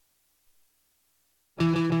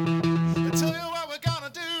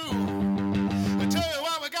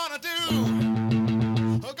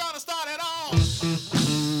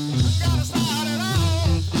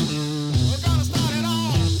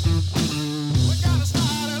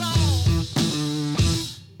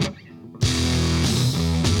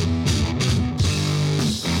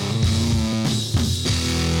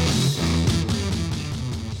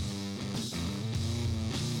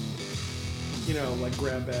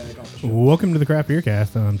grab bag off the shelf. Welcome to the Craft Beer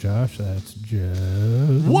Cast. I'm Josh. That's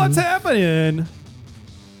Joe. What's happening?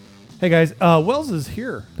 Hey guys, Wells is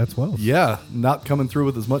here. That's Wells. Yeah, not coming through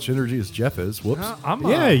with as much energy as Jeff is. Whoops.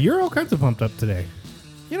 Yeah, you're all kinds of pumped up today.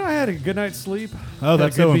 You know, I had a good night's sleep. Oh,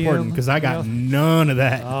 that's so important because I got none of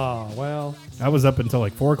that. Oh, well. I was up until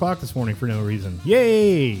like 4 o'clock this morning for no reason.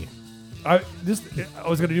 Yay! I was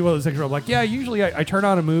going to do one of those things where I'm like, yeah, usually I turn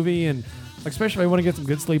on a movie and especially if I want to get some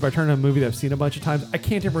good sleep, I turn on a movie that I've seen a bunch of times. I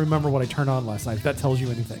can't even remember what I turned on last night, if that tells you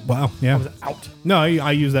anything. Wow, yeah. I was out. No,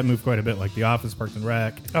 I use that move quite a bit, like The Office, Parks and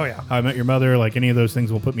Rec. Oh, yeah. How I Met Your Mother, like any of those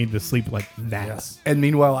things will put me to sleep like that. Yes. And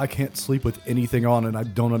meanwhile, I can't sleep with anything on, and I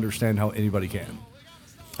don't understand how anybody can.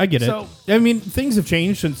 I get it. So- I mean, things have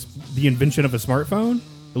changed since the invention of a smartphone,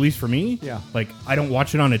 at least for me. Yeah. Like, I don't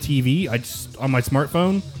watch it on a TV. I just, on my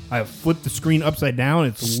smartphone, I flip the screen upside down.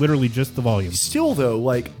 It's literally just the volume. Still, though,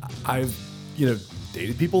 like, I've,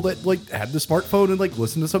 dated people that, like, had the smartphone and, like,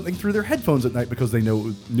 listened to something through their headphones at night because they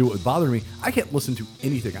knew it would bother me. I can't listen to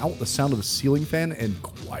anything. I want the sound of a ceiling fan and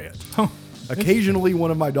quiet. Huh. Occasionally,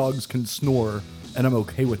 one of my dogs can snore, and I'm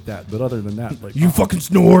okay with that. But other than that, like... You fucking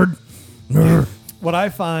snored. What I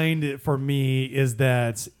find for me is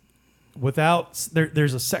that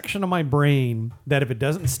there's a section of my brain that if it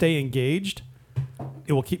doesn't stay engaged,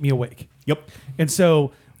 it will keep me awake. Yep. And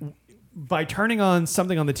so by turning on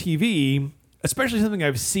something on the TV, especially something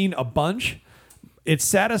I've seen a bunch, it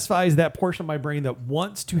satisfies that portion of my brain that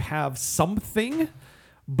wants to have something,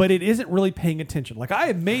 but it isn't really paying attention. Like I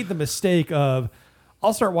have made the mistake of,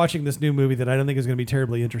 I'll start watching this new movie that I don't think is going to be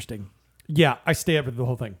terribly interesting. Yeah, I stay up for the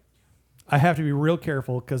whole thing. I have to be real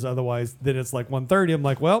careful because otherwise then it's like 1:30. I'm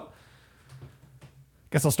like, well,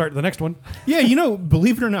 guess I'll start the next one. Yeah,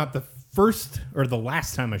 believe it or not, the first or the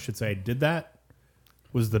last time I should say I did that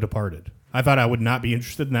was The Departed. I thought I would not be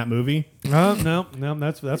interested in that movie. No,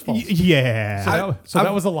 that's false. Yeah. So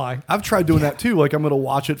that was a lie. I've tried doing that too. Like I'm going to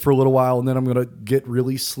watch it for a little while and then I'm going to get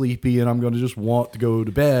really sleepy and I'm going to just want to go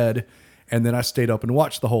to bed. And then I stayed up and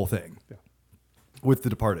watched the whole thing with The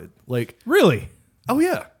Departed. Like, Really? oh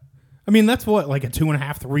yeah. I mean, that's what, like a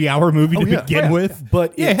 2.5, 3 hour movie to begin with.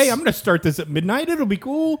 But yeah, it's- hey, I'm going to start this at midnight. It'll be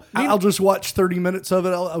cool. I'll just watch 30 minutes of it.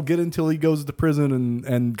 I'll get until he goes to prison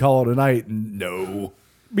and call it a night. No.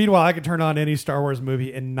 Meanwhile, I could turn on any Star Wars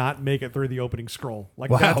movie and not make it through the opening scroll. Like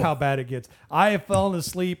Wow. that's how bad it gets. I have fallen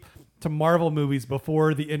asleep to Marvel movies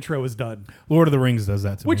before the intro is done. Lord of the Rings does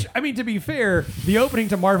that to me. Which, I mean, to be fair, the opening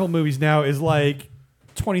to Marvel movies now is like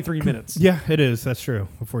 23 minutes. Yeah, it is. That's true.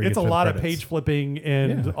 Before you It's get a to the lot of credits. page flipping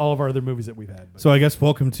and Yeah. all of our other movies that we've had. But So I guess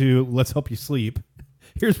welcome to Let's Help You Sleep.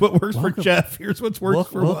 Here's what works for Jeff. Here's what's works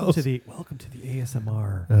for welcome Wells. to the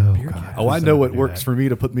ASMR Oh, beer God. cast. Oh, I Please know don't what do works that. for me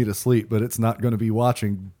to put me to sleep, but it's not going to be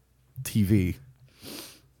watching TV.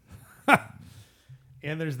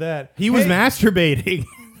 And there's that. He was masturbating.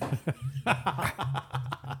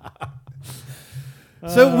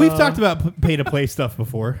 So we've talked about pay-to-play stuff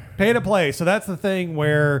before. Pay to play. So that's the thing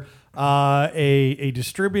where a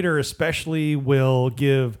distributor especially will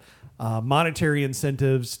give monetary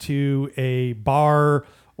incentives to a bar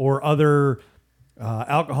or other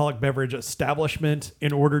alcoholic beverage establishment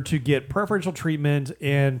in order to get preferential treatment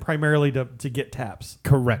and primarily to get taps.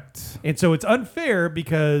 Correct. And so it's unfair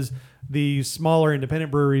because the smaller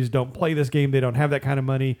independent breweries don't play this game. They don't have that kind of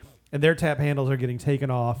money. And their tap handles are getting taken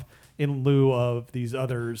off in lieu of these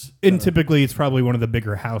others. And typically it's probably one of the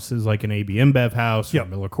bigger houses like an AB InBev house or Yep. a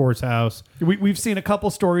Miller Coors house. We've seen a couple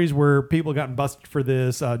stories where people have gotten busted for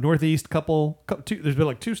this. Northeast there's been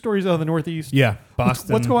like 2 stories out of the Northeast. Yeah,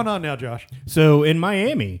 Boston. What's going on now, Josh? So in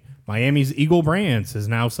Miami's Eagle Brands has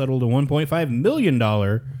now settled a $1.5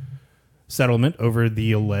 million settlement over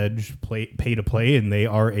the alleged pay-to-play, and they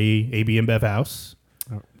are a AB InBev house.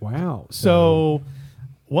 Wow. So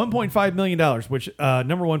 $1.5 million, which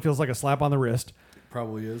number one feels like a slap on the wrist.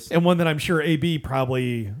 Probably is. And one that I'm sure AB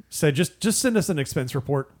probably said, just send us an expense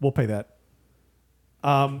report. We'll pay that.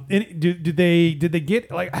 And did they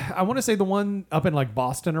get, like, I want to say the one up in like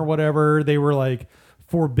Boston or whatever, they were like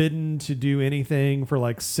forbidden to do anything for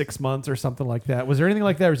like 6 months or something like that. Was there anything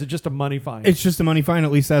like that, or is it just a money fine? It's just a money fine,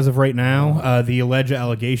 at least as of right now. The alleged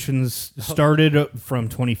allegations started from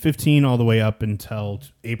 2015 all the way up until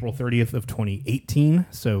April 30th of 2018,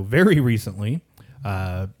 so very recently.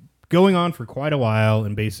 Going on for quite a while,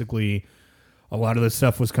 and basically a lot of this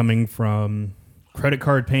stuff was coming from credit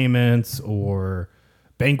card payments or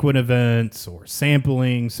banquet events or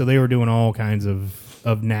sampling, so they were doing all kinds of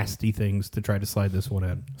nasty things to try to slide this one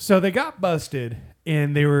in. So they got busted,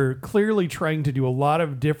 and they were clearly trying to do a lot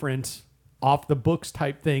of different off-the-books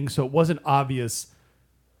type things, so it wasn't obvious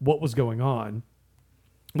what was going on,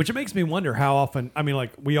 which it makes me wonder how often, I mean,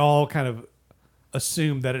 like, we all kind of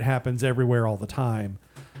assume that it happens everywhere all the time.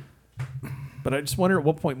 But I just wonder at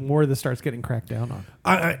what point more of this starts getting cracked down on.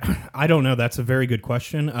 I don't know. That's a very good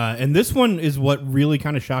question. And this one is what really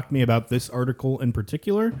kind of shocked me about this article in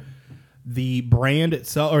particular. The brand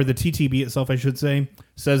itself, or the TTB itself, I should say,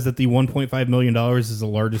 says that the $1.5 million is the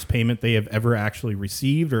largest payment they have ever actually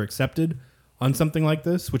received or accepted on something like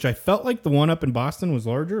this, which I felt like the one up in Boston was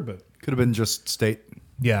larger, but... Could have been just state.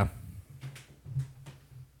 Yeah.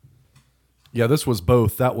 Yeah, this was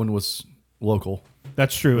both. That one was local.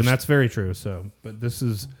 That's true, and that's very true. So, but this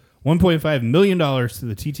is $1.5 million to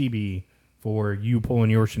the TTB for you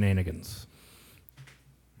pulling your shenanigans.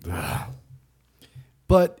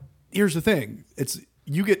 But here's the thing: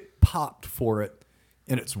 you get popped for it,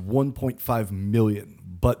 and it's 1.5 million.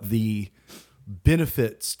 But the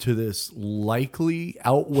benefits to this likely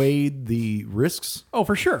outweighed the risks. Oh,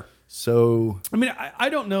 for sure. So, I mean, I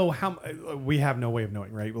don't know how. We have no way of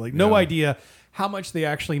knowing, right? Like, no idea how much they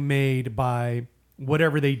actually made by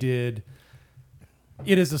whatever they did.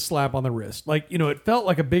 It is a slap on the wrist. Like, it felt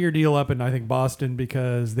like a bigger deal up in, I think, Boston,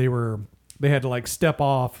 because they had to like step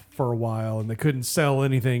off for a while and they couldn't sell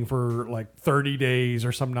anything for like 30 days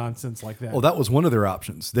or some nonsense like that. well, that was one of their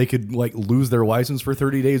options. They could like lose their license for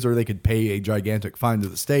 30 days, or they could pay a gigantic fine to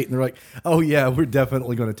the state. And they're like, "Oh yeah, we're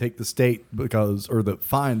definitely going to take the state or the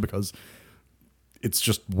fine because it's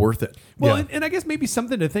just worth it." Well, Yeah. and I guess maybe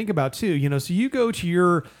something to think about too. So you go to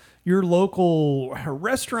your local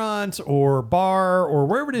restaurant or bar or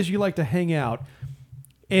wherever it is you like to hang out,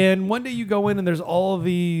 and one day you go in and there's all of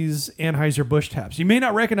these Anheuser-Busch taps. You may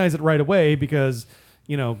not recognize it right away because,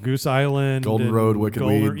 Goose Island, Golden and Road, Wicked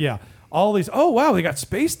Weed. Yeah. All these, oh, wow, they got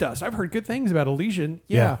Space Dust. I've heard good things about Elysian.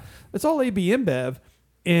 Yeah. It's all AB InBev.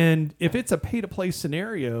 And if it's a pay-to-play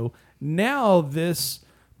scenario, now this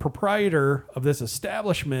proprietor of this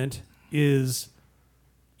establishment is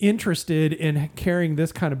interested in carrying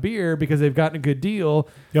this kind of beer because they've gotten a good deal.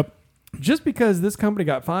 Yep. Just because this company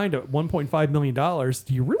got fined at $1.5 million,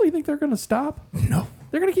 do you really think they're going to stop? No.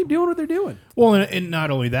 They're going to keep doing what they're doing. Well, and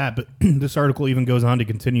not only that, but this article even goes on to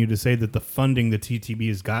continue to say that the funding the TTB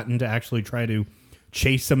has gotten to actually try to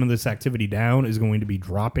chase some of this activity down is going to be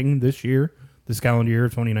dropping this calendar year,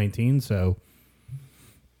 2019. So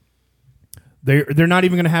they're not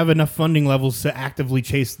even going to have enough funding levels to actively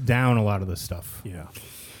chase down a lot of this stuff. Yeah.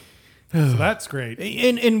 So that's great.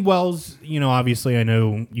 In Wells, obviously I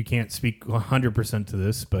know you can't speak 100% to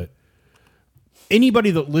this, but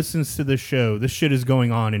anybody that listens to this show, this shit is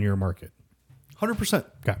going on in your market. 100%.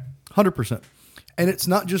 Okay. 100%. And it's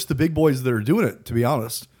not just the big boys that are doing it, to be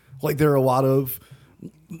honest. Like, there are a lot of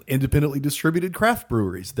independently distributed craft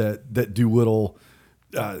breweries that do little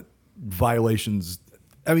violations.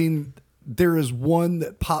 I mean, there is one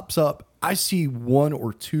that pops up. I see one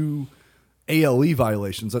or two ALE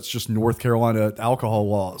violations. That's just North Carolina alcohol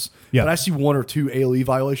laws. Yeah. But I see one or two ALE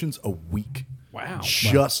violations a week. Wow.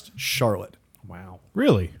 Just Charlotte. Wow.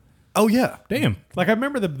 Really? Oh, yeah. Damn. Like, I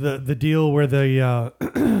remember the deal where the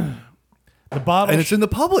bottle... And it's in the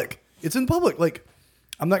public. It's in public. Like,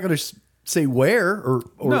 I'm not going to say where or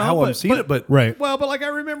No, how I'm seeing it, but Right. Well, but like I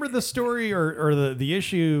remember the story or the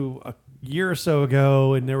issue a year or so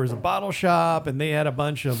ago, and there was a bottle shop, and they had a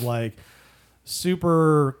bunch of like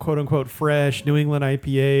super quote unquote fresh New England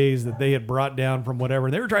IPAs that they had brought down from whatever,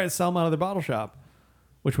 and they were trying to sell them out of their bottle shop,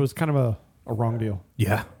 which was kind of a wrong deal.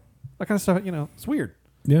 Yeah. That kind of stuff, it's weird.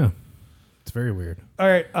 Yeah. It's very weird. All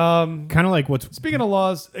right. Kind of like what's... Speaking of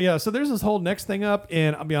laws, yeah. So there's this whole next thing up,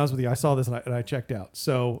 and I'll be honest with you, I saw this and I checked out.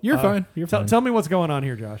 So You're fine. You're fine. Tell me what's going on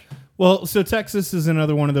here, Josh. Well, so Texas is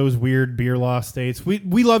another one of those weird beer law states.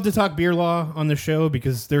 We love to talk beer law on the show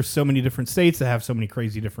because there's so many different states that have so many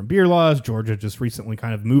crazy different beer laws. Georgia just recently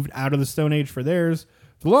kind of moved out of the Stone Age for theirs.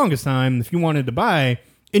 For the longest time, if you wanted to buy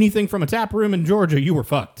anything from a tap room in Georgia, you were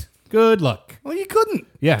fucked. Good luck. well, you couldn't.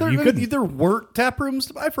 Yeah, you couldn't. There weren't tap rooms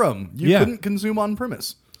to buy from. You couldn't consume on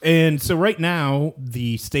premise. And so right now,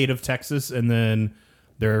 the state of Texas and then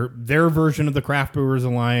their version of the Craft Brewers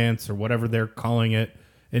Alliance or whatever they're calling it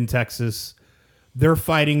in Texas, they're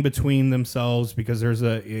fighting between themselves because there's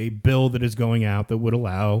a bill that is going out that would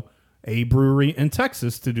allow a brewery in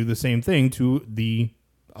Texas to do the same thing to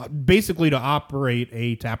basically to operate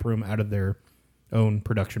a tap room out of their own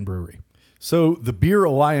production brewery. So the Beer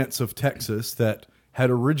Alliance of Texas that had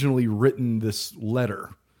originally written this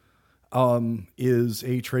letter is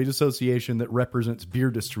a trade association that represents beer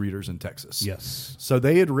distributors in Texas. Yes. So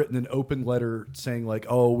they had written an open letter saying like,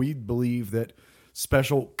 oh, we believe that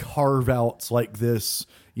special carve-outs like this,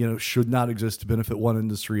 should not exist to benefit one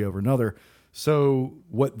industry over another. So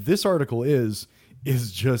what this article is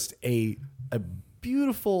just a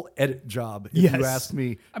beautiful edit job, if Yes. you ask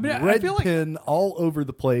me. I mean, I red feel like- pen all over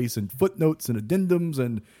the place and footnotes and addendums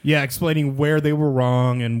and Yeah, explaining where they were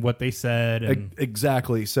wrong and what they said. And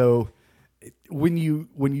exactly. So when you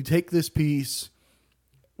take this piece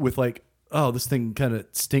with like, oh, this thing kind of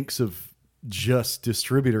stinks of just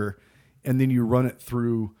distributor, and then you run it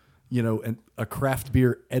through, a craft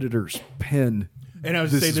beer editor's pen. And I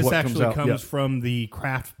would say this actually comes from the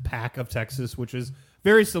Craft Pack of Texas, which is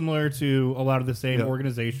very similar to a lot of the same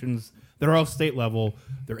organizations. They're all state level.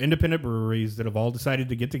 They're independent breweries that have all decided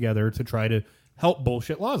to get together to try to help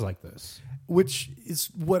bullshit laws like this. Which is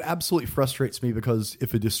what absolutely frustrates me, because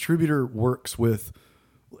if a distributor works with,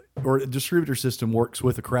 or a distributor system works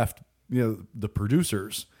with a craft, the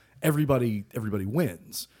producers, everybody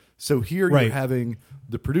wins. So here Right. you're having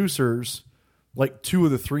the producers, like 2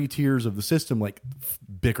 of the 3 tiers of the system, like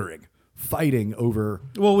bickering, fighting over.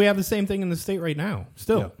 Well, we have the same thing in the state right now,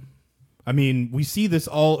 still. Yeah. I mean, we see this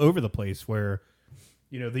all over the place where,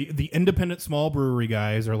 the independent small brewery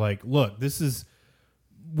guys are like, look,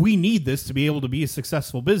 we need this to be able to be a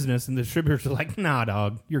successful business. And the distributors are like, nah,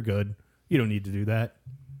 dog, you're good. You don't need to do that.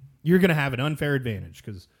 You're going to have an unfair advantage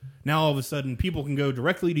because now all of a sudden people can go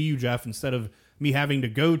directly to you, Jeff, instead of me having to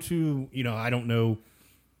go to, I don't know,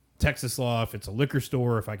 Texas law, if it's a liquor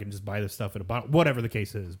store, if I can just buy this stuff at a bottle, whatever the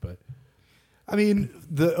case is. But I mean,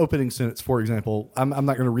 the opening sentence, for example, I'm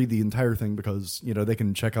not going to read the entire thing because, they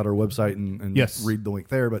can check out our website and Yes. read the link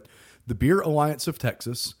there. But the Beer Alliance of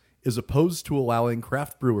Texas is opposed to allowing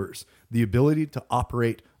craft brewers the ability to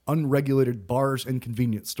operate unregulated bars and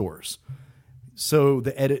convenience stores. So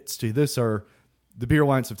the edits to this are: the Beer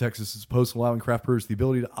Alliance of Texas is opposed to allowing craft brewers the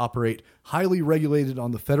ability to operate highly regulated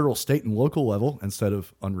on the federal, state, and local level instead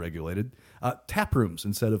of unregulated tap rooms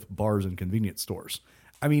instead of bars and convenience stores.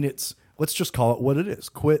 I mean, let's just call it what it is.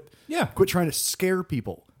 Quit trying to scare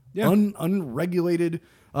people. Yeah. Unregulated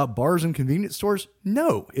bars and convenience stores.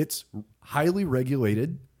 No, it's highly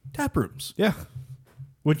regulated tap rooms. yeah,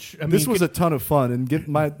 which, I mean, This was a ton of fun, and get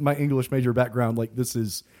my English major background, like, this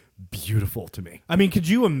is beautiful to me. I mean, could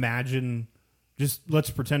you imagine, just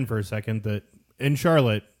let's pretend for a second that in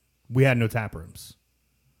Charlotte, we had no tap rooms.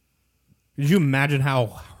 Could you imagine how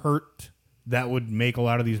hurt that would make a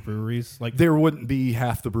lot of these breweries? Like, There wouldn't be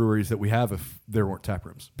half the breweries that we have if there weren't tap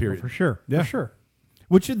rooms, period. For sure. Yeah. For sure.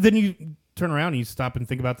 which then you turn around and you stop and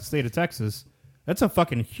think about the state of Texas. That's a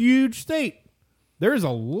fucking huge state. There's a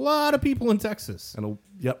lot of people in Texas.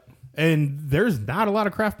 Yep. And there's not a lot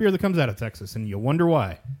of craft beer that comes out of Texas, and you wonder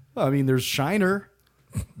why. Well, I mean, there's Shiner,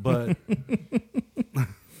 but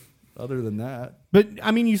other than that. But,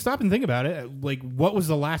 I mean, you stop and think about it. Like, what was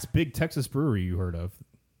the last big Texas brewery you heard of?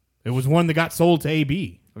 It was one that got sold to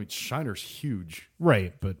AB. I mean, Shiner's huge.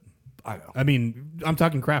 Right, but I know. I mean, I'm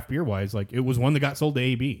talking craft beer-wise. Like, it was one that got sold to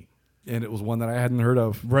AB. And it was one that I hadn't heard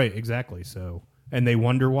of. Right, exactly. So, and they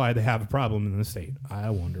wonder why they have a problem in the state. I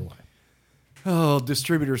wonder why. Oh,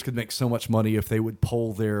 distributors could make so much money if they would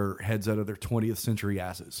pull their heads out of their 20th century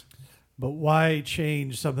asses. But why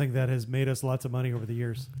change something that has made us lots of money over the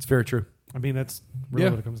years? It's very true. I mean, that's really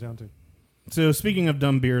Yeah. what it comes down to. So, speaking of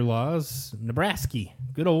dumb beer laws, Nebraska,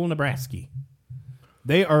 good old Nebraska,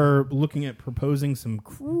 they are looking at proposing some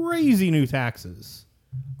crazy new taxes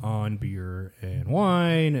on beer and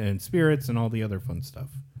wine and spirits and all the other fun stuff.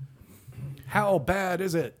 How bad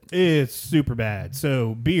is it? It's super bad.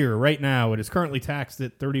 So, beer right now, it is currently taxed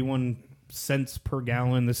at 31 cents per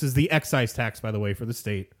gallon. This is the excise tax, by the way, for the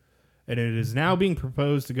state. And it is now being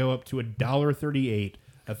proposed to go up to $1.38,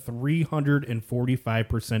 a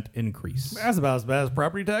 345% increase. That's about as bad as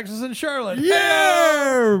property taxes in Charlotte.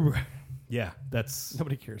 Yeah! Yeah, that's...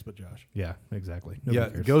 Nobody cares but Josh. Yeah, exactly. Yeah, Nobody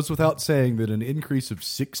it cares. goes without saying that an increase of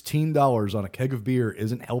 $16 on a keg of beer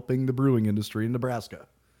isn't helping the brewing industry in Nebraska.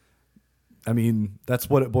 I mean, that's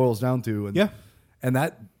what it boils down to. And, Yeah. And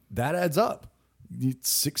that adds up.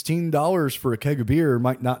 $16 for a keg of beer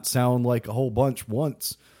might not sound like a whole bunch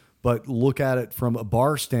once, but look at it from a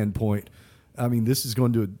bar standpoint. I mean, this is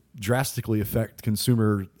going to drastically affect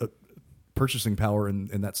consumer purchasing power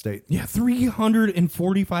in that state. Yeah,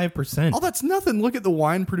 345%. Oh, that's nothing. Look at the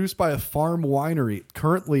wine produced by a farm winery,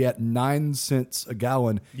 currently at 9 cents a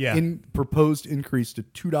gallon. Yeah. In proposed increase to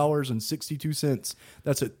 $2.62.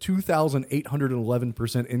 That's a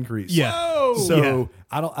 2,811% increase. Yeah. Whoa! So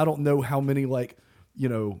I don't know how many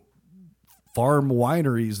farm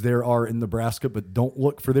wineries there are in Nebraska, but don't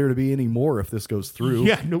look for there to be any more if this goes through.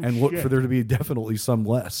 Yeah, no and look shit. for there to be definitely some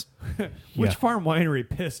less. Which Yeah. farm winery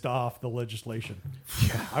pissed off the legislation?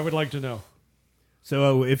 Yeah. I would like to know.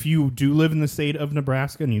 So if you do live in the state of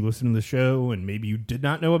Nebraska and you listen to the show and maybe you did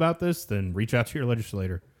not know about this, then reach out to your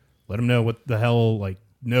legislator. Let them know what the hell,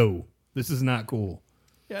 no. This is not cool.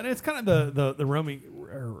 Yeah, and it's kind of the roaming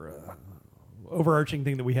overarching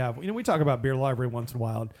thing that we have. We talk about beer law every once in a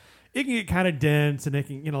while. It can get kind of dense, and it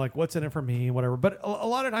can, like, what's in it for me, whatever. But a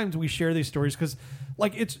lot of times we share these stories because,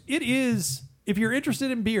 like, it is, if you're interested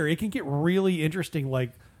in beer, it can get really interesting,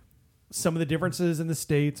 like, some of the differences in the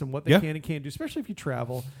states and what they can and can't do, especially if you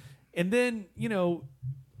travel. And then,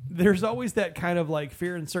 there's always that kind of, like,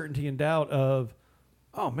 fear, uncertainty, and doubt of,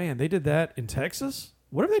 oh, man, they did that in Texas?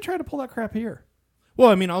 What if they tried to pull that crap here? Well,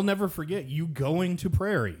 I mean, I'll never forget you going to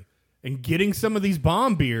Prairie and getting some of these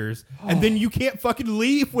bomb beers, and then you can't fucking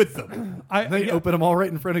leave with them. They open them all right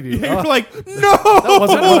in front of you. You're like, no! That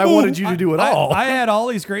wasn't what I wanted you to do at all. I had all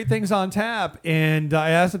these great things on tap, and I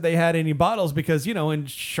asked if they had any bottles because, in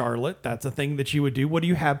Charlotte, that's a thing that you would do. What do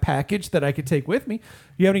you have packaged that I could take with me?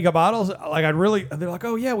 You have any bottles? Like, they're like,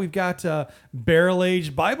 oh, yeah, we've got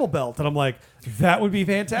barrel-aged Bible Belt. And I'm like, that would be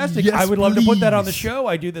fantastic. Yes, I would love to put that on the please. show.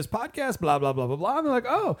 I do this podcast, blah, blah, blah, blah, blah. And they're like,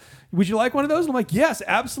 oh, would you like one of those? And I'm like, yes,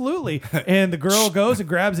 absolutely. And the girl goes and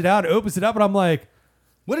grabs it out, opens it up, and I'm like,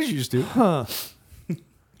 what did you just do? huh.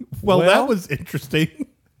 Well, that was interesting.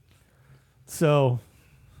 So,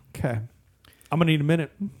 okay. I'm going to need a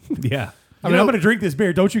minute. Yeah. I mean, I'm going to drink this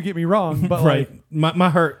beer. Don't you get me wrong. But right. like, My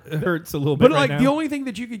heart hurts a little bit but right like now. the only thing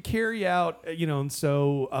that you could carry out, and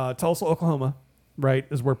so Tulsa, Oklahoma, right,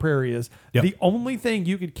 is where Prairie is. Yep. The only thing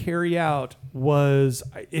you could carry out was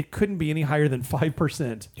it couldn't be any higher than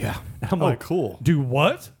 5%. Yeah. And I'm Oh, like, cool. Do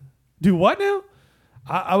what? Do what now?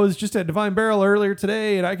 I was just at Divine Barrel earlier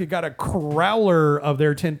today, and I got a crowler of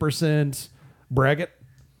their 10% braggot.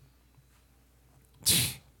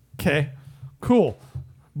 Okay, cool.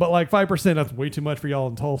 But like 5%, that's way too much for y'all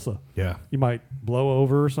in Tulsa. Yeah. You might blow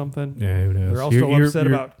over or something. Yeah, who knows? They're also upset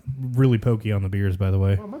you're about. really pokey on the beers, by the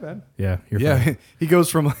way. Oh, my bad. Yeah, you're Yeah, fine. he goes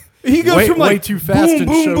from From way too fast boom, and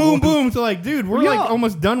boom, show boom, one. boom to like, dude, we're Yeah. like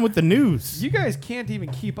almost done with the news. You guys can't even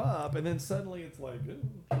keep up, and then suddenly it's like, ooh.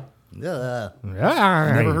 Never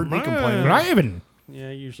heard me complain. Raven. Yeah,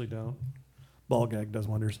 you usually don't. Ball gag does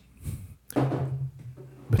wonders. But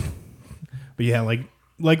yeah,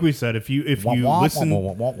 like we said, if you listen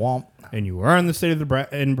and you are in the state of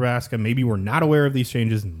Nebraska, maybe you were not aware of these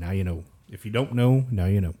changes. Now you know. If you don't know, now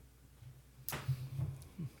you know.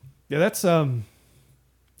 Yeah, that's I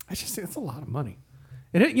just think it's a lot of money,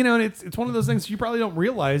 and it's one of those things you probably don't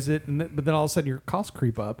realize it, but then all of a sudden your costs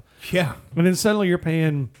creep up, Yeah. and then suddenly you're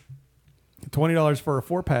paying $20 for a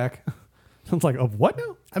 4-pack. It's like, of what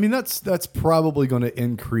now? I mean, that's probably going to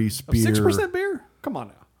increase beer. 6% beer? Come on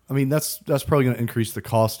now. I mean, that's probably going to increase the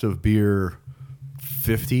cost of beer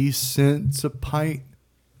 50 cents a pint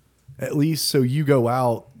at least. So you go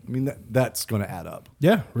out. I mean, that's going to add up.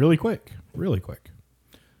 Yeah, really quick. Really quick.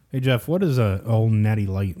 Hey, Jeff, what is a old Natty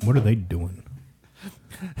Light? What are they doing?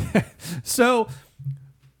 So,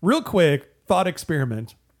 real quick, thought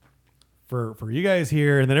experiment for you guys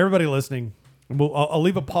here, and then everybody listening. I'll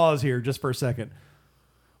leave a pause here just for a second.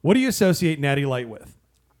 What do you associate Natty Light with?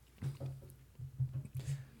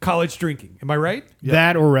 College drinking. Am I right? Yep.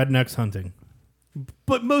 That or rednecks hunting.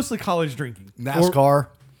 But mostly college drinking. NASCAR.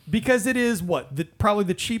 Because it is probably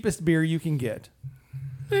the cheapest beer you can get.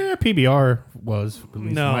 PBR was. At least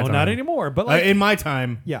in No, my time. not anymore. But like, in my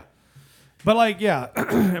time. yeah. But like, yeah,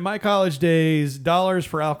 in my college days, dollars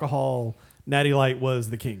for alcohol, Natty Light was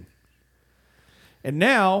the king. And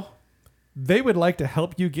now they would like to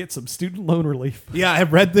help you get some student loan relief. Yeah, I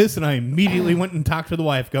read this and I immediately went and talked to the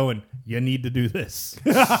wife going, you need to do this.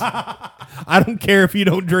 I don't care if you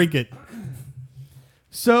don't drink it.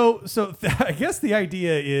 So I guess the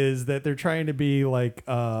idea is that they're trying to be like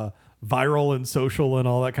viral and social and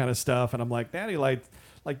all that kind of stuff. And I'm like, Natty Light,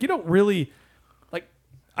 like you don't really like.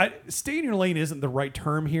 Stay in your lane isn't the right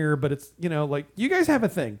term here, but it's like you guys have a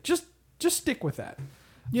thing. Just stick with that.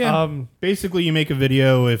 Yeah. Basically, you make a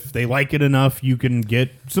video. If they like it enough, you can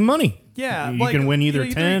get some money. Yeah, You like, can win either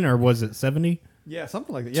you 10 or was it 70? Yeah,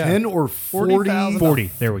 something like that. Yeah, 10 or 40. 40.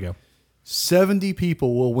 There we go. 70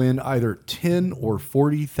 people will win either $10,000 or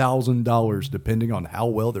 $40,000 depending on how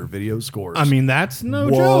well their video scores. I mean, that's no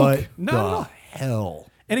what joke. No, the no. hell?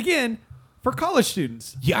 And again, for college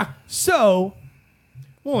students. Yeah. So,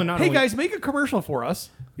 Well, and not hey only- guys, make a commercial for us.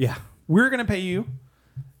 Yeah. We're going to pay you.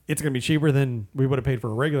 It's going to be cheaper than we would have paid for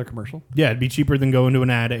a regular commercial. Yeah, it'd be cheaper than going to an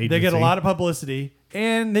ad agency. They get a lot of publicity,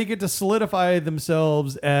 and they get to solidify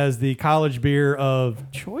themselves as the college beer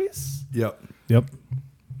of choice. Yep. Yep.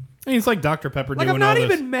 I mean, it's like Dr. Pepper Like, doing I'm not all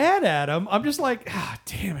even mad at them. I'm just like,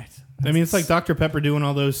 damn it. I mean, it's like Dr. Pepper doing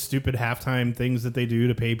all those stupid halftime things that they do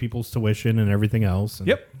to pay people's tuition and everything else. And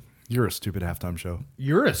Yep. You're a stupid halftime show.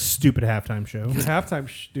 You're a stupid halftime show. Halftime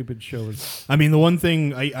stupid show is. I mean, the one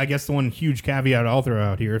thing, I guess the one huge caveat I'll throw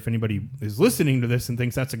out here, if anybody is listening to this and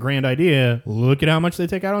thinks that's a grand idea, look at how much they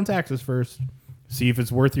take out on taxes first. See if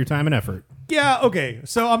it's worth your time and effort. Yeah, okay.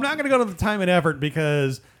 So I'm not going to go to the time and effort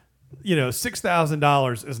because,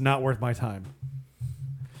 $6,000 is not worth my time.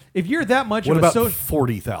 If you're that much What of about a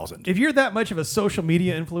 40,000? if you're that much of a social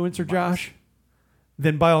media influencer, Josh,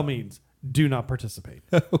 then by all means, do not participate.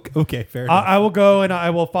 Okay, fair enough. I will go and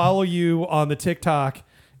I will follow you on the TikTok,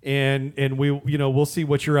 and we'll see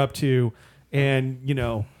what you're up to, and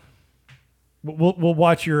we'll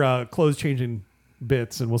watch your clothes changing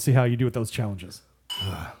bits, and we'll see how you do with those challenges.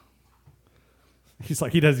 He's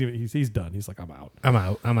like, he doesn't even. He's done. He's like, I'm out.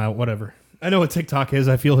 I'm out. Whatever. I know what TikTok is.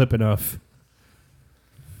 I feel hip enough.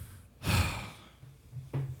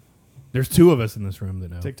 There's two of us in this room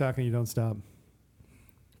that know. TikTok and you don't stop.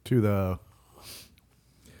 All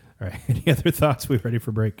right. Any other thoughts? We ready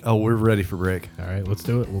for break? Oh, we're ready for break. All right, let's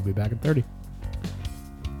do it. We'll be back in 30.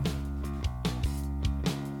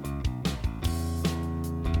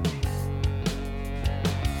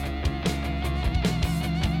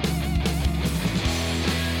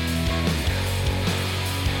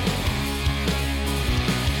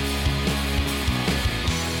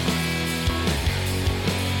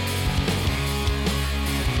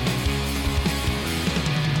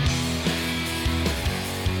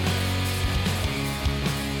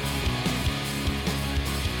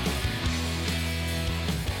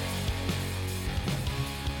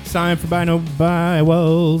 Time for buy no buy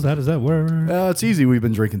woes. How does that work? It's easy. We've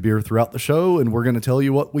been drinking beer throughout the show, and we're going to tell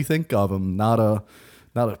you what we think of them. Not a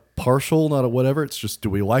partial, not a whatever. It's just, do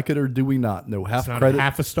we like it or do we not? No half Not credit.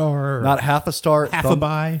 half a star. Not half a star. Half a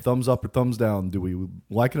buy. Thumbs up or thumbs down. Do we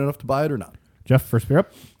like it enough to buy it or not? Jeff, first beer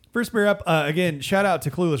up. First beer up. Again, shout out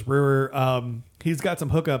to Clueless Brewer. He's got some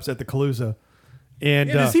hookups at the Calusa, and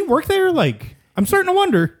Does he work there? I'm starting to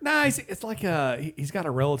wonder. nah, it's like he's got a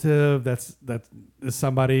relative that's is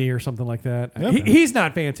somebody or something like that. Okay. He's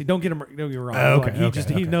not fancy. Don't get me wrong. Okay,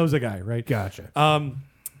 He knows a guy, right? Gotcha.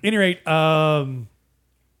 Any rate,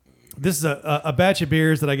 this is a batch of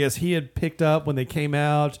beers that I guess he had picked up when they came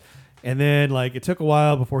out, and then it took a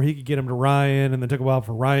while before he could get them to Ryan, and then took a while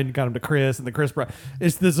for Ryan got them to Chris, and then Chris brought.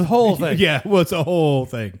 It's this whole thing. Yeah, well, it's a whole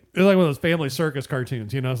thing. It's like one of those family circus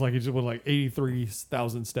cartoons. It's like he just went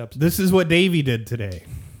 83,000 steps. This is what Davey did today.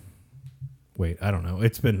 Wait, I don't know.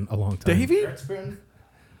 It's been a long time. Davey?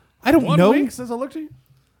 I don't 1 know. week since I looked at you.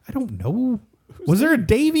 I don't know. Was there a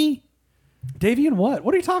Davey? Davey and what?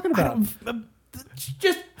 What are you talking about?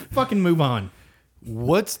 Just fucking move on.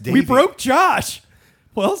 What's Davey? We broke Josh.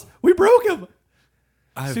 Well, we broke him.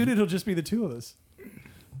 Soon it'll just be the two of us.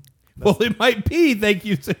 Well, it might be. Thank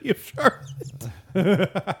you, City of Charlotte.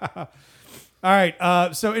 All right.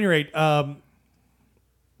 So, at any rate, Clueless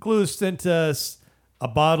sent us a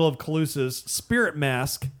bottle of Calusa's Spirit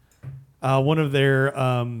Mask, one of their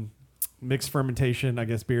mixed fermentation, I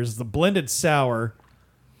guess, beers. It's the blended sour.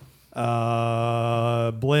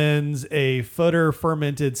 Blends a footer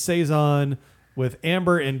fermented saison with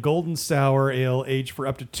amber and golden sour ale aged for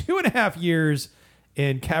up to 2.5 years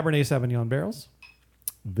in Cabernet Sauvignon barrels.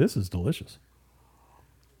 This is delicious.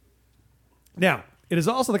 Now, it is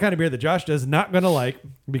also the kind of beer that Josh does not going to like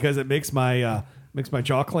because it makes my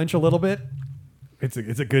jaw clench a little bit. It's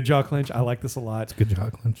a good jaw clench. I like this a lot. It's a good jaw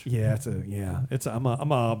clench. Yeah, I'm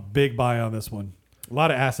a big buy on this one. A lot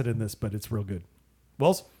of acid in this, but it's real good.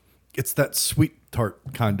 Wells? It's that sweet tart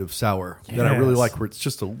kind of sour that I really like, where it's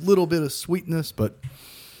just a little bit of sweetness. But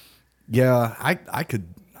yeah, I could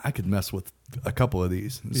mess with a couple of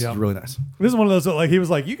these. This is really nice. This is one of those that, he was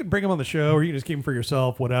like, you can bring them on the show, or you can just keep them for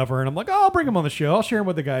yourself, whatever. And I'm like, oh, I'll bring them on the show. I'll share them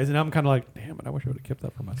with the guys. And I'm kind of like, damn it, I wish I would have kept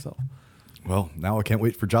that for myself. Well, now I can't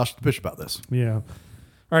wait for Josh to bitch about this. Yeah.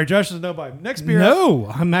 All right, Josh is no buy. Next beer. No,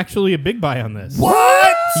 I'm actually a big buy on this.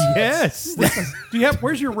 What? Yes. Do you have?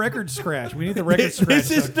 Where's your record scratch? We need the record scratch.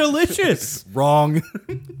 This is delicious. Wrong.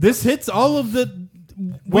 This hits all of the.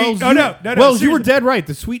 Well, no. You were dead right.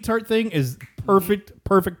 The sweet tart thing is perfect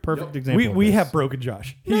example. We of have broken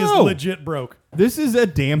Josh. He is No. legit broke. This is a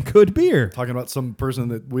damn good beer. Talking about some person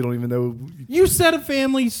that we don't even know. You said a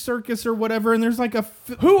family circus or whatever, and there's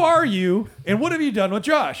Who are you, and what have you done with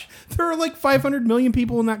Josh? there are 500 million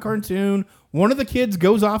people in that cartoon. One of the kids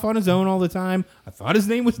goes off on his own all the time. I thought his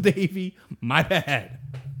name was Davey. My bad.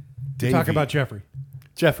 Davey. Talk about Jeffrey.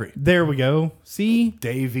 Jeffrey. There we go. See?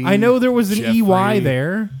 Davey. I know there was an Jeffrey. EY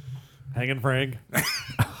there. Hanging Frank.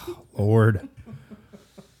 Lord.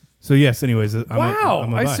 So yes, anyways, I'm Wow.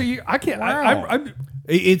 a I buy. see. I can't. Wow. I'm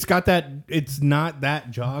It's got that. It's not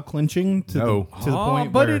that jaw clenching to No. the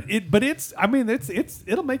point. but where, it's. I mean,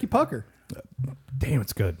 it'll make you pucker. damn,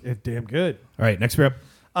 it's good. It's damn good. All right, next beer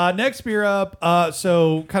up. Next beer up.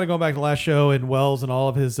 So kind of going back to last show and Wells and all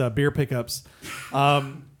of his beer pickups.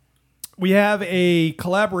 We have a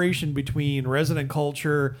collaboration between Resident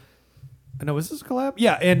Culture. No, is this a collab?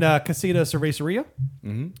 Yeah, and Casita Cerveceria.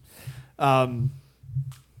 Mm-hmm.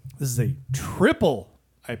 This is a triple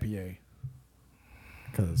IPA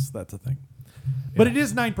because that's a thing. But it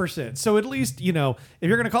is 9%. So at least, if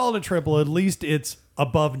you're going to call it a triple, at least it's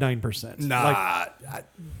above 9%. Nah,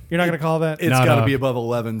 You're not going to call that? it's No, got to no. be above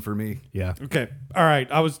 11 for me. Yeah. Okay. All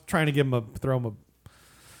right. I was trying to give him throw him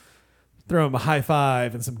a high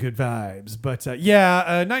five and some good vibes. But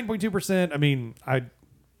 9.2%. I mean,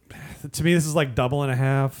 to me, this is like double and a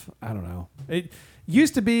half. I don't know. It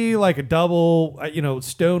used to be like a double.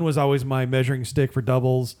 Stone was always my measuring stick for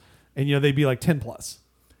doubles. And, they'd be like 10 plus.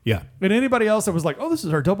 Yeah. And anybody else that was like, oh, this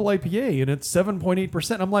is our double IPA and it's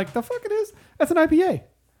 7.8%. I'm like, the fuck it is? That's an IPA.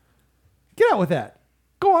 Get out with that.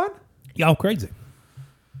 Go on. Y'all crazy.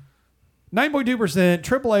 9.2%,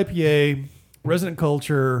 triple IPA, Resident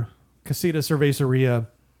Culture, Casita Cerveceria.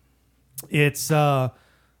 It's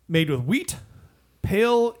made with wheat,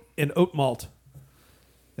 pale, and oat malt.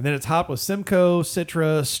 And then it's hopped with Simcoe,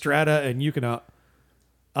 Citra, Strata, and Yukonot.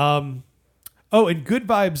 And good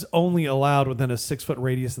vibes only allowed within a 6-foot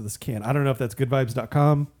radius of this can. I don't know if that's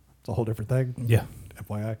goodvibes.com. It's a whole different thing. Yeah.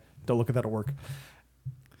 FYI. Don't look at that at work.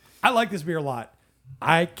 I like this beer a lot.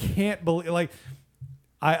 I can't believe,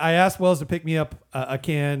 I asked Wells to pick me up a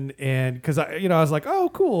can, and because I was like, oh,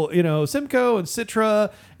 cool, Simcoe and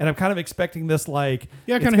Citra, and I'm kind of expecting this kind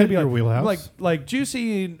it's of gonna hit be your like, wheelhouse, like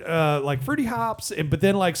juicy, like fruity hops, but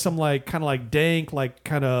then like some kind of like dank, like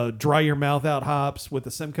kind of dry your mouth out hops with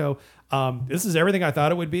the Simcoe. This is everything I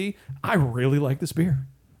thought it would be. I really like this beer.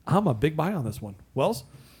 I'm a big buy on this one. Wells?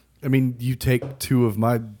 I mean, you take two of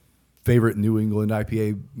my favorite New England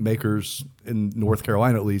IPA makers in North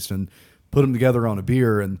Carolina, at least, and put them together on a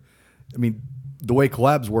beer. And I mean, the way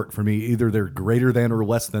collabs work for me, either they're greater than or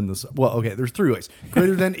less than this. Well, okay, there's three ways: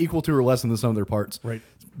 greater than, equal to, or less than the sum of their parts. Right.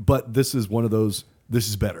 But this is one of those. This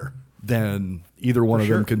is better than either one of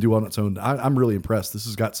them can do on its own. I'm really impressed. This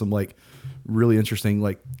has got some really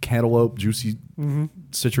interesting cantaloupe, juicy,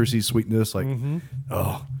 citrusy sweetness.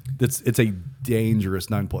 It's a dangerous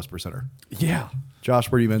 9+ percenter. Yeah.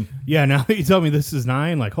 Josh, where you been? Yeah. Now that you tell me this is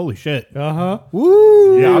 9, holy shit.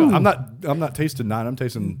 Woo! Yeah, I'm not tasting 9. I'm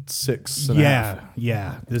tasting 6. And a half.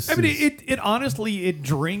 Yeah. It honestly, it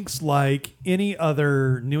drinks like any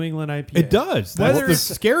other New England IPA. It does. That's the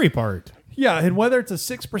scary part. Yeah, and whether it's a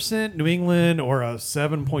 6% New England or a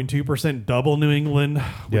 7.2% double New England,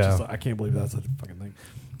 which is, I can't believe that's a fucking thing.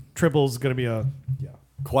 Triple's going to be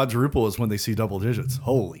Quadruple is when they see double digits.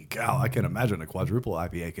 Holy cow! I can't imagine a quadruple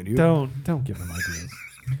IPA. Can you? Don't give them ideas.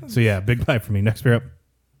 So yeah, big buy for me. Next beer up.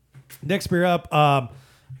 Next beer up.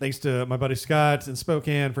 Thanks to my buddy Scott in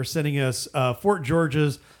Spokane for sending us Fort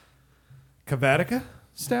George's Cavatica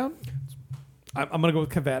Stout. I'm gonna go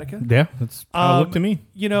with Cavatica. Yeah, that's how it looked to me.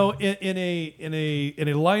 In a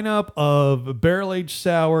lineup of barrel aged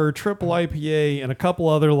sour, triple IPA, and a couple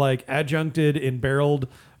other adjuncted and barreled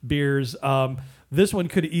beers, this one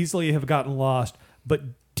could easily have gotten lost. But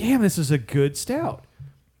damn, this is a good stout.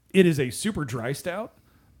 It is a super dry stout.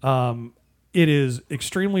 It is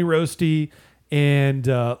extremely roasty, and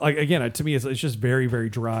again, to me, it's just very, very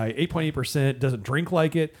dry. 8.8%. Doesn't drink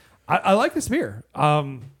like it. I like this beer.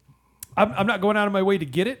 I'm not going out of my way to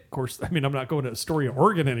get it. Of course, I mean, I'm not going to Astoria,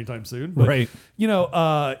 Oregon anytime soon. But, right.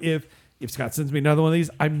 If Scott sends me another one of these,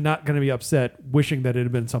 I'm not going to be upset wishing that it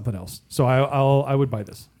had been something else. So I would buy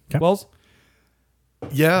this. Okay. Wells?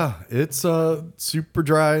 Yeah, it's super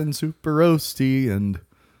dry and super roasty and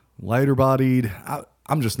lighter bodied.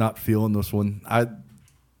 I'm just not feeling this one. I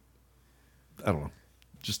don't know.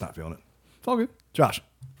 Just not feeling it. It's all good. Josh?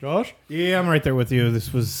 Yeah, I'm right there with you.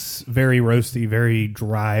 This was very roasty, very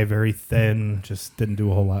dry, very thin. Just didn't do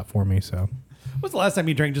a whole lot for me. So, when's the last time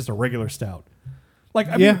you drank just a regular stout?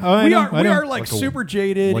 I know. We are super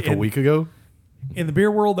jaded. Like a week ago? In the beer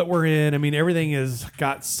world that we're in, I mean, everything has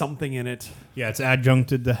got something in it. yeah, it's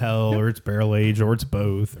adjuncted to hell, or it's barrel aged, or it's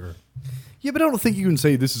both. Or Yeah, but I don't think you can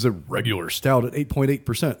say this is a regular stout at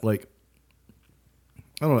 8.8%.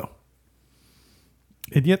 I don't know.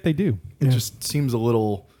 And yet they do. It just seems a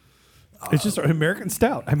little... It's just an American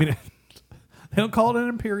stout. I mean, they don't call it an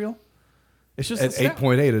imperial. It's just at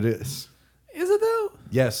 8.8 it is. Is it though?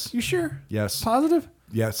 Yes. You sure? Yes. Positive?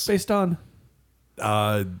 Yes. Based on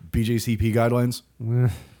BJCP guidelines.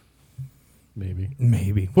 maybe.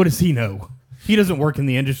 maybe. What does he know? He doesn't work in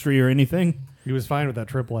the industry or anything. He was fine with that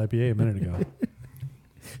triple IPA a minute ago.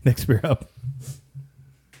 Next beer up.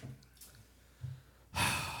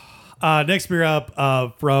 Next beer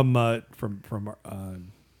up from I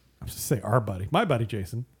was to say our buddy, my buddy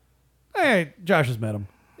Jason. Hey, Josh has met him.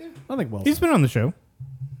 I think Wells. He's been on the show.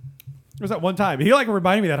 There was that one time. He like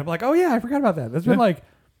reminded me that. I'm like, oh yeah, I forgot about that. That's been like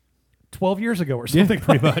 12 years ago or something.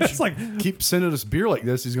 Pretty much. It's like Keep sending us beer like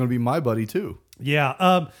this. He's going to be my buddy too.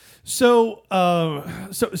 yeah. So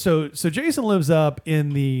Jason lives up in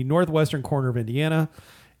the northwestern corner of Indiana,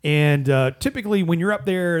 and typically when you're up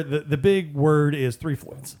there, the big word is Three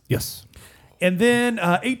Floyds. Yes. And then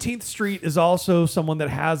 18th Street is also someone that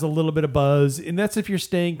has a little bit of buzz, and that's if you're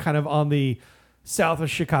staying kind of on the south of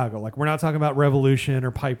Chicago. Like we're not talking about Revolution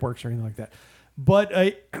or Pipeworks or anything like that. But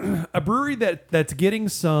a brewery that's getting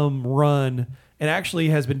some run and actually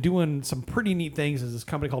has been doing some pretty neat things is this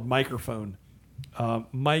company called Microphone.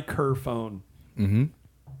 Microphone. Mm-hmm.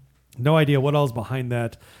 No idea what else behind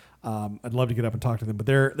that. I'd love to get up and talk to them, but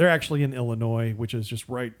they're actually in Illinois, which is just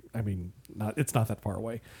right. I mean, it's not that far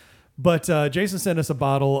away. But Jason sent us a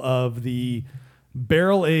bottle of the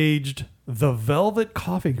barrel-aged The Velvet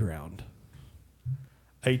Coffee Ground,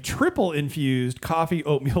 a triple-infused coffee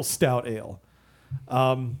oatmeal stout ale.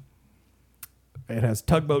 It has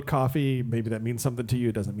tugboat coffee. Maybe that means something to you.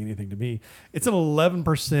 It doesn't mean anything to me. It's an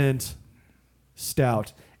 11%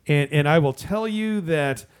 stout. And I will tell you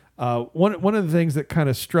that one of the things that kind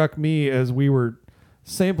of struck me as we were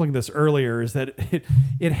sampling this earlier is that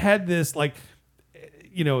it had this like,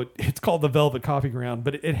 you know, it's called the Velvet Coffee Ground,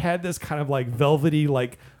 but it had this kind of like velvety,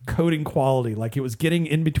 like coating quality. Like it was getting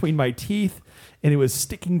in between my teeth and it was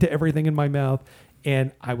sticking to everything in my mouth.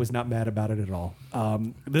 And I was not mad about it at all.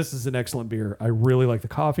 This is an excellent beer. I really like the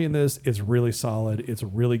coffee in this. It's really solid. It's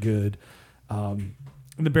really good. And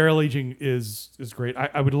the barrel aging is great.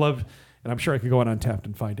 I would love, and I'm sure I could go on Untapped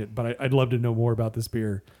and find it, but I'd love to know more about this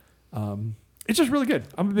beer. It's just really good.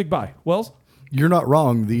 I'm a big buy. Wells? You're not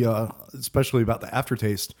wrong. Especially about the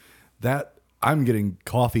aftertaste, that I'm getting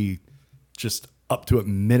coffee just up to a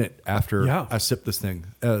minute after I sip this thing.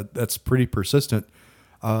 That's pretty persistent.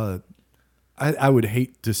 I would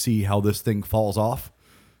hate to see how this thing falls off,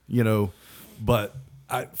 you know, but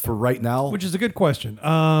for right now, Which is a good question.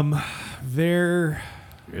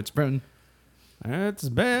 It's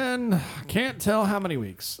been can't tell how many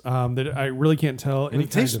weeks. That I really can't tell.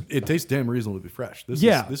 it tastes damn reasonably fresh. This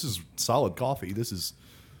is solid coffee. This is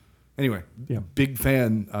anyway. Yeah. Big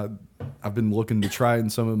fan. I've been looking to try in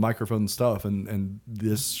some of the Microphone stuff, and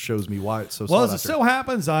this shows me why it's so. Well, sought as it after. so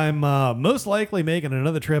happens, I'm most likely making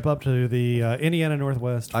another trip up to the Indiana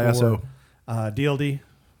Northwest for ISO. DLD,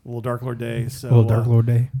 Little Dark Lord Day. So Little Dark Lord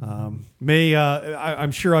Day.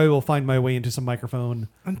 I'm sure I will find my way into some Microphone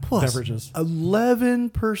And plus, beverages.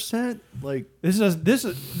 11%. Like This is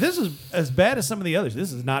as bad as some of the others.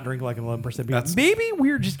 This is not drinking like an 11% beer. Maybe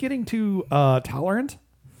we're just getting too tolerant.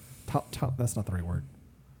 That's not the right word.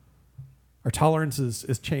 Our tolerance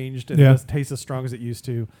is changed and it doesn't taste as strong as it used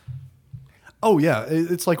to. oh yeah,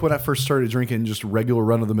 it's like when I first started drinking just regular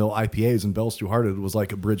run of the mill IPAs, and Bell's Too Hard it was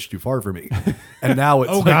like a bridge too far for me. And now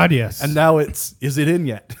it's God, yes. And now is it in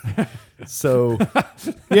yet? So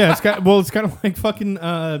Yeah, it's kind of like fucking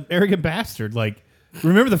Arrogant Bastard. Like,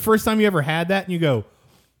 remember the first time you ever had that and you go,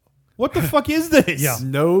 what the fuck is this? Yeah.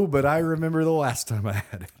 no, but I remember the last time I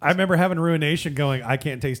had it. I remember having Ruination going, I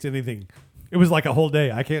can't taste anything. It was like a whole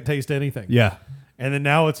day. I can't taste anything. Yeah. And then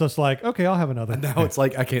now it's just like, okay, I'll have another. And now it's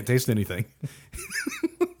like I can't taste anything.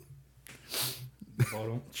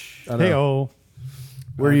 Hey-oh.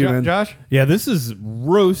 Where are you, man? Josh? Yeah, this is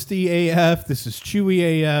roasty AF. This is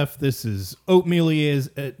chewy AF. This is oatmeal-y is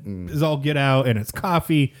all get out, and it's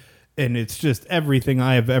coffee, and it's just everything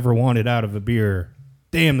I have ever wanted out of a beer.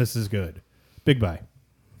 Damn, this is good. Big buy.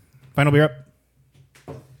 Final beer up.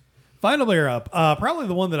 Final beer up. Probably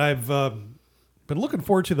the one that I've been looking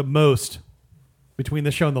forward to the most between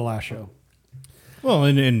this show and the last show. Well,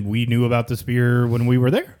 and we knew about this beer when we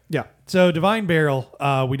were there. Yeah. So Divine Barrel,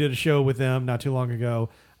 we did a show with them not too long ago.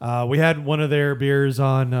 We had one of their beers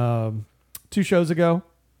on 2 shows ago.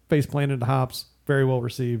 Face planted to hops. Very well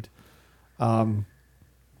received. When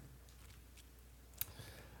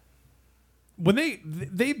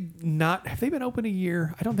have they been open a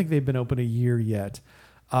year? I don't think they've been open a year yet.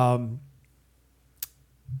 But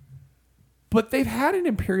they've had an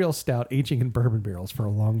Imperial Stout aging in bourbon barrels for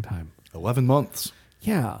a long time. 11 months.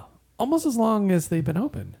 Yeah. Almost as long as they've been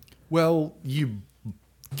open. Well, you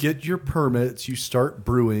get your permits, you start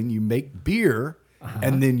brewing, you make beer,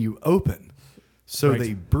 and then you open. So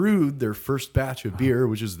they brewed their first batch of beer,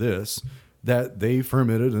 which is this, that they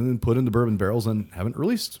fermented and then put in the bourbon barrels and haven't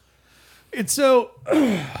released. And so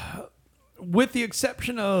with the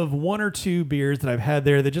exception of one or two beers that I've had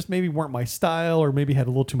there that just maybe weren't my style or maybe had a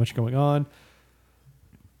little too much going on,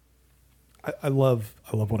 I love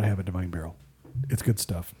what I have at Divine Barrel. It's good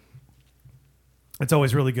stuff. It's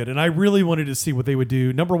always really good. And I really wanted to see what they would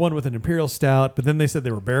do. Number one with an Imperial Stout, but then they said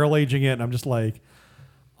they were barrel aging it, and I'm just like,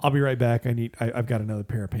 I'll be right back. I've got another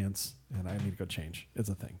pair of pants, and I need to go change. It's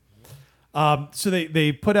a thing. So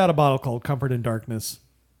they put out a bottle called Comfort in Darkness,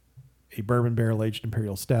 a bourbon barrel aged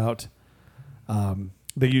Imperial Stout.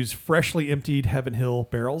 They use freshly emptied Heaven Hill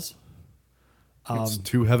barrels. It's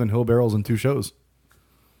 2 Heaven Hill barrels and 2 shows.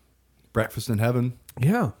 Breakfast in Heaven.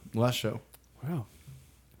 Yeah. Last show. Wow.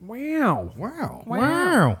 Wow.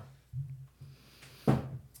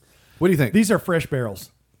 What do you think? These are fresh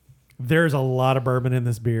barrels. There's a lot of bourbon in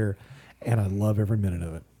this beer, and I love every minute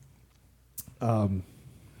of it.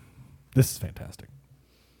 This is fantastic.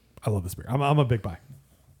 I love this beer. I'm a big buy.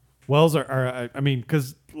 Wells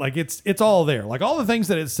because like it's all there. Like all the things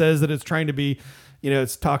that it says that it's trying to be,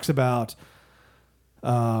 it talks about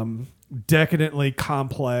decadently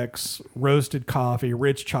complex roasted coffee,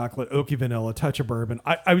 rich chocolate, oaky vanilla, touch of bourbon.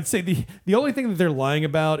 I would say the only thing that they're lying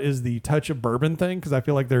about is the touch of bourbon thing, because I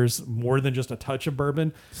feel like there's more than just a touch of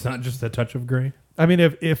bourbon. It's not just a touch of gray. I mean,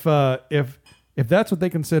 if that's what they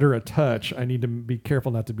consider a touch, I need to be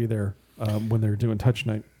careful not to be there when they're doing touch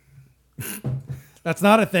night. That's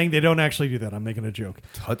not a thing. They don't actually do that. I'm making a joke.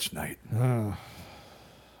 Touch night.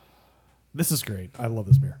 This is great. I love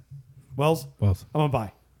this beer. Wells, I'm gonna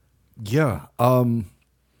buy. Yeah.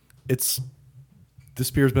 This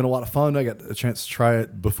beer's been a lot of fun. I got a chance to try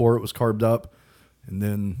it before it was carved up, and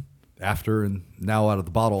then after, and now out of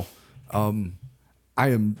the bottle. I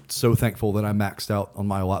am so thankful that I maxed out on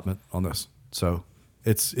my allotment on this. So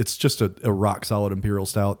it's just a rock solid Imperial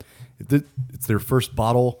Stout. It's their first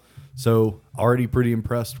bottle, so already pretty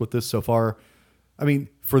impressed with this so far. I mean,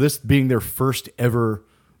 for this being their first ever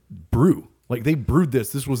brew, like they brewed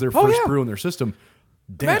this. This was their first brew in their system.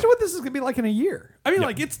 Damn. Imagine what this is gonna be like in a year. I mean,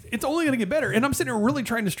 like it's only gonna get better. And I'm sitting here really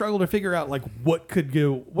trying to struggle to figure out like what could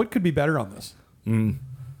be better on this. Maybe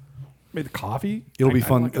the coffee. It'll be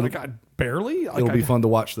fun. Barely. It'll be fun to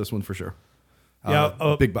watch this one for sure.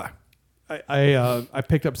 Big buy. I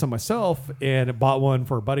picked up some myself and bought one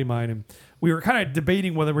for a buddy of mine, and we were kind of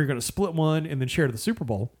debating whether we were going to split one and then share the Super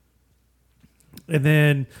Bowl. And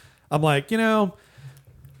then I'm like,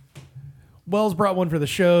 Wells brought one for the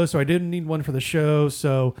show, so I didn't need one for the show.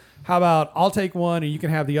 So how about I'll take one and you can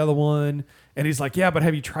have the other one? And he's like, yeah, but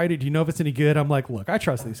have you tried it? Do you know if it's any good? I'm like, look, I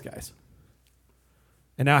trust these guys.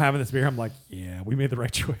 And now having this beer, I'm like, yeah, we made the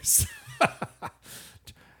right choice.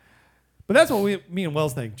 But that's what me and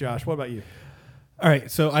Wells think. Josh, what about you? All right,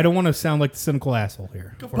 so I don't want to sound like the cynical asshole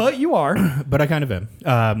here. But you are. But I kind of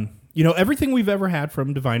am. Everything we've ever had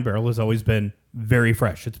from Divine Barrel has always been very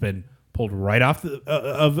fresh. It's been pulled right off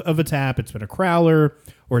of a tap. It's been a crowler,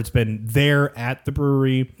 or it's been there at the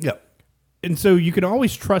brewery. Yep. And so you can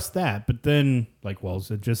always trust that. But then, like Wells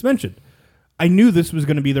had just mentioned, I knew this was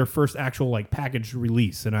going to be their first actual like packaged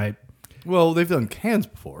release, and Well, they've done cans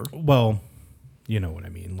before. Well, you know what I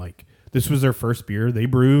mean. Like this was their first beer they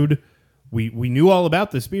brewed. We knew all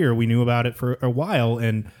about this beer. We knew about it for a while,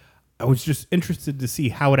 and I was just interested to see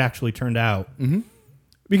how it actually turned out. Mm-hmm.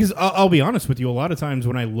 Because I'll be honest with you, a lot of times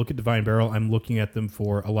when I look at Divine Barrel, I'm looking at them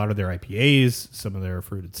for a lot of their IPAs, some of their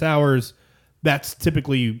fruited sours. That's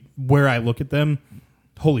typically where I look at them.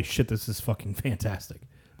 Holy shit, this is fucking fantastic.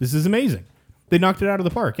 This is amazing. They knocked it out of the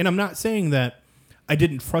park. And I'm not saying that I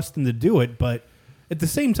didn't trust them to do it, but at the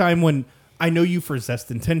same time, when I know you for Zest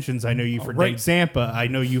Intentions, I know you for Dank Zampa, I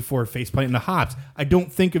know you for Faceplant and the Hops, I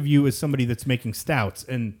don't think of you as somebody that's making stouts.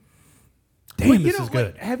 And damn, this is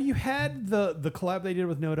good. Have you had the collab they did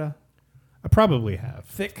with Noda? I probably have.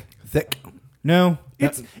 Thick. No,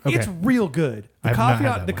 it's real good.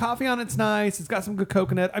 The coffee on it's nice. It's got some good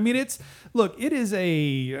coconut. I mean, it is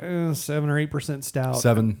a 7 or 8% stout.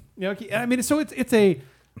 7. Yeah, okay. I mean, so it's a,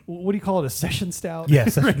 what do you call it? A session stout. Yeah,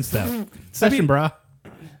 session stout. Session, brah.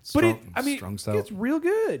 Strong stout. It's real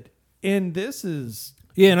good. And this is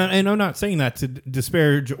and I'm not saying that to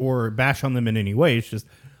disparage or bash on them in any way. It's just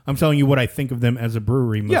I'm telling you what I think of them as a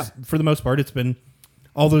brewery. For the most part, it's been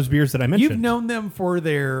all those beers that I mentioned. You've known them for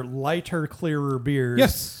their lighter, clearer beers.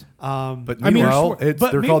 Yes. But meanwhile,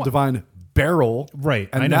 they're called Divine Barrel. Right.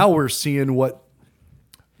 And now we're seeing what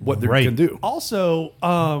they can do. Also,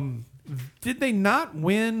 did they not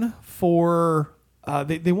win for...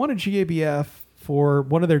 they won a GABF for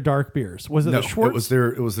one of their dark beers. Was it the Schwartz?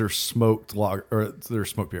 It was their smoked lager, or their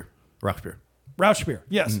smoked beer. Rausch beer,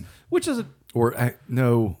 yes. Which is...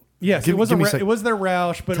 No... Yes, it was their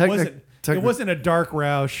Rausch, but it wasn't. It wasn't a dark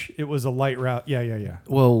Roush. It was a light Roush. Yeah.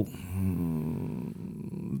 Well,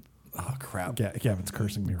 oh crap. Gavin's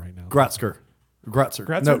cursing me right now. Grotzer.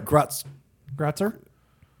 No, Gratzer?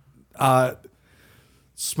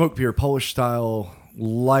 Smoke beer, Polish style,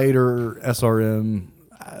 lighter SRM,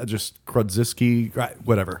 just Krudziski,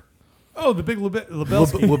 whatever. Oh, the big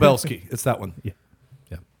Lebelski. Lebelski. It's that one. Yeah.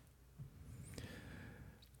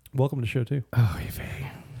 Welcome to the show, too. Oh,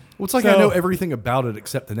 Well, it's like I know everything about it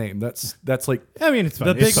except the name. That's like I mean, it's fine.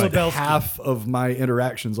 The big It's fine. Lebelski. half of my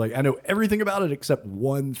interactions. Like I know everything about it except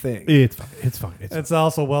one thing. It's fine. It's fine. It's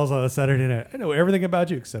also Wells on a Saturday night. I know everything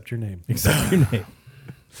about you except your name. except your name.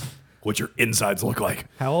 What your insides look like.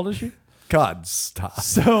 How old is she? God, stop.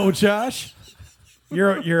 So, Josh,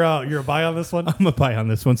 you're a buy on this one. I'm a buy on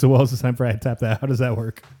this one. So, Wells, it's time for I tap that. How does that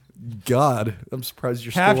work? God, I'm surprised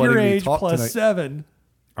you're Half still your letting me age talk plus tonight. 7.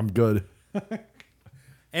 I'm good.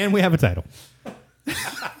 And we have a title.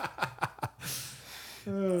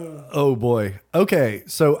 Oh boy. Okay,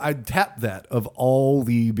 so I tapped that of all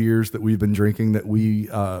the beers that we've been drinking that we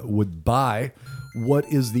would buy. What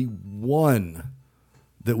is the one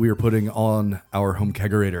that we are putting on our home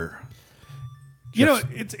kegerator? You know,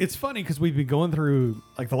 it's funny because we've been going through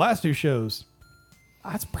like the last 2 shows.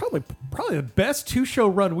 That's probably the best 2-show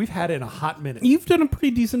run we've had in a hot minute. You've done a pretty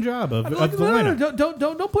decent job of the lineup.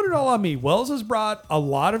 Don't put it all on me. Wells has brought a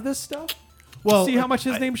lot of this stuff. Well, See how much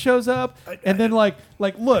his name shows up, and then like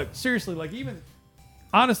look seriously, like even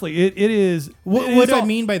honestly, it is. What I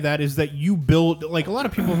mean by that is that you build, like a lot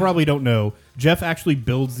of people probably don't know, Jeff actually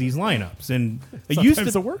builds these lineups, and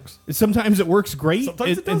Sometimes it works. Sometimes it works great,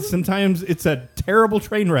 Sometimes it and doesn't. sometimes it's a terrible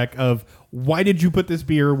train wreck of why did you put this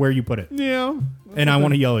beer where you put it? Yeah, And I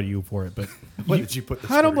want to yell at you for it, but What did you put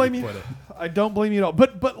this I don't where blame you. put it? I don't blame you at all.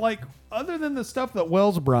 But like other than the stuff that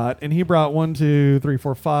Wells brought, and he brought 1, 2, 3,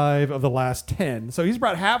 4, 5 of the last 10. So he's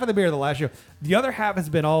brought half of the beer of the last show. The other half has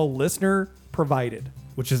been all listener provided,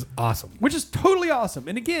 which is awesome. which is totally awesome.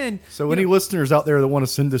 And again, So any listeners out there that want to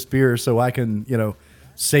send us beer so I can,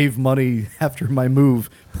 save money after my move,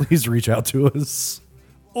 please reach out to us.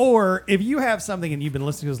 or if you have something and you've been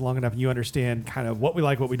listening to us long enough and you understand kind of what we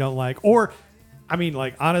like, what we don't like, or I mean,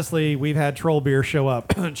 like honestly, we've had troll beer show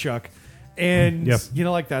up, Chuck. And, Yep.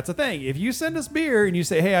 like that's a thing. If you send us beer and you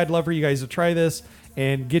say, hey, I'd love for you guys to try this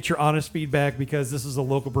and get your honest feedback because this is a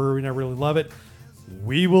local brewery and I really love it,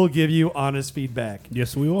 we will give you honest feedback.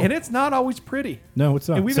 Yes, we will. And it's not always pretty. No, it's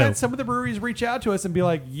not. And we've So- had some of the breweries reach out to us and be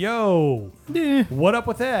like, yo, what up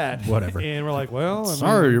with that? Whatever. And we're like, well, I mean,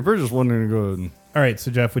 Sorry, your beer just wasn't good. All right, so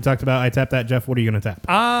Jeff, we talked about I tap that. Jeff, what are you going to tap?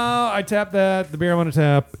 I tapped that. The beer I want to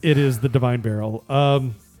tap, it is the Divine Barrel.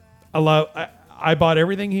 I bought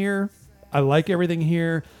everything here. I like everything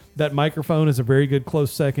here. That microphone is a very good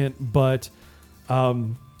close second, but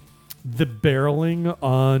the barreling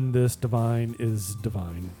on this Divine is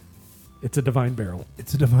divine. It's a Divine Barrel.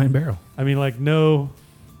 It's a Divine Barrel. I mean, like no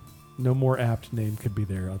more apt name could be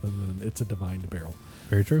there other than it's a Divine Barrel.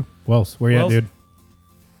 Very true. Wells, where you at, Wells? dude?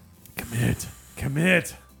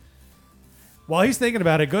 Commit. While he's thinking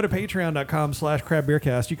about it, go to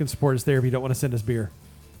patreon.com/crabbeercast. You can support us there if you don't want to send us beer.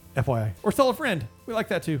 FYI. Or tell a friend. We like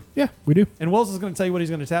that too. Yeah, we do. And Wells is going to tell you what he's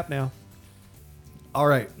going to tap now. All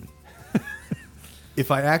right. If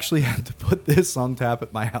I actually had to put this on tap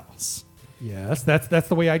at my house. Yes, that's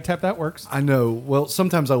the way I tap that works. I know. Well,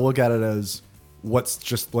 sometimes I look at it as what's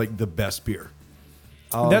just like the best beer.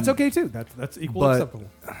 That's okay too. That's equally but- acceptable.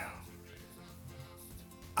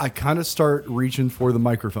 I kind of start reaching for the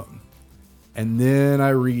microphone. And then I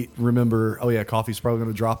remember, oh yeah, coffee's probably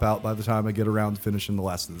going to drop out by the time I get around to finishing the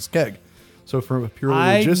last of this keg. So from a purely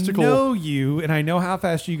I logistical... know you, and I know how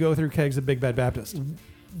fast you go through kegs at Big Bad Baptist.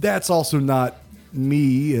 That's also not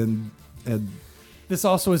me, and This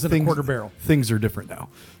also isn't a quarter barrel. Things are different now.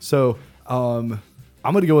 So I'm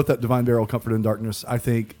going to go with that Divine Barrel Comfort in Darkness. I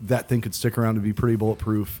think that thing could stick around and be pretty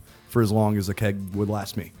bulletproof for as long as a keg would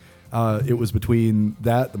last me. It was between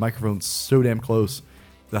that, the microphone's so damn close,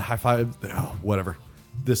 the high five, whatever.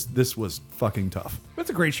 This was fucking tough. That's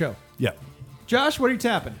a great show. Yeah. Josh, what are you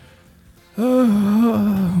tapping?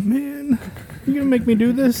 Oh, man. You're going to make me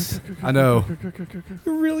do this? I know.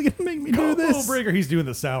 You're really going to make me do this? Breaker, he's doing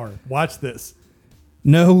the sour. Watch this.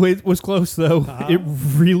 No, it was close, though. It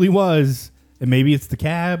really was. And maybe it's the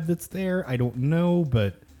cab that's there. I don't know.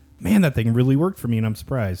 But, man, that thing really worked for me, and I'm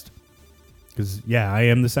surprised. Because, yeah, I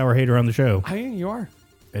am the sour hater on the show. You are.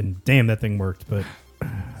 And, damn, that thing worked. But,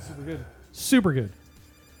 Super good. Super good.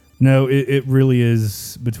 no, it really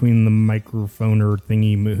is between the microphoner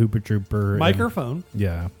thingy, hooper trooper. Microphone.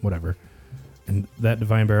 Yeah, whatever. And that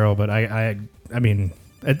Divine Barrel. But, I mean,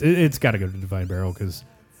 it's got to go to Divine Barrel because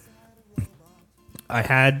I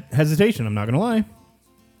had hesitation. I'm not going to lie.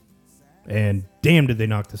 And damn, did they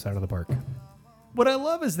knock this out of the park. What I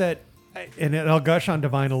love is that, and I'll gush on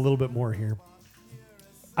Divine a little bit more here.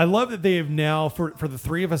 I love that they have now, for the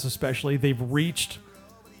three of us especially, they've reached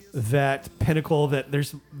that pinnacle that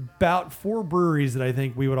there's about 4 breweries that I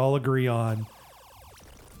think we would all agree on.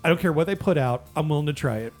 I don't care what they put out. I'm willing to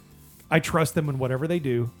try it. I trust them in whatever they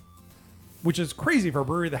do, which is crazy for a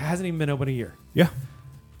brewery that hasn't even been open a year. Yeah.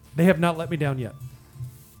 They have not let me down yet.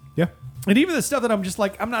 Yeah. And even the stuff that I'm just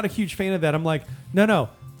like, I'm not a huge fan of that. I'm like, no,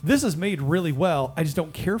 this is made really well. I just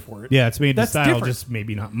don't care for it. Yeah, it's made the That's style, different. just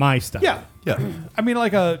maybe not my style. Yeah. Yeah. I mean,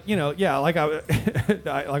 like like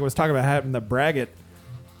I was talking about having the braggot,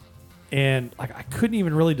 and like I couldn't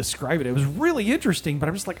even really describe it. It was really interesting, but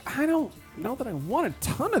I'm just like, I don't know that I want a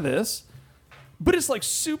ton of this, but it's like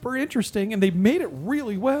super interesting, and they made it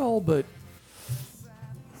really well. But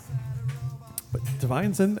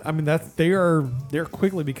Divine's in. I mean, they're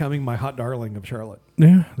quickly becoming my hot darling of Charlotte.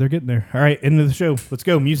 Yeah, they're getting there. All right, end of the show. Let's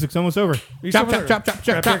go. Music's almost over. Chop.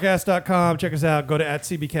 Rapbeercast.com. Check us out. Go to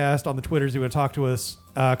 @CBcast on the Twitters. You want to talk to us.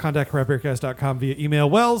 Contact rapbeercast.com via email.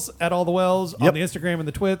 Wells at all the Wells on the Instagram and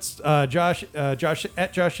the Twits. Josh at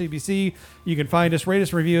JoshCBC. You can find us, rate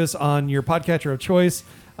us, review us on your podcatcher of choice.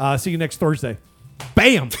 See you next Thursday.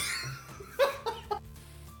 Bam.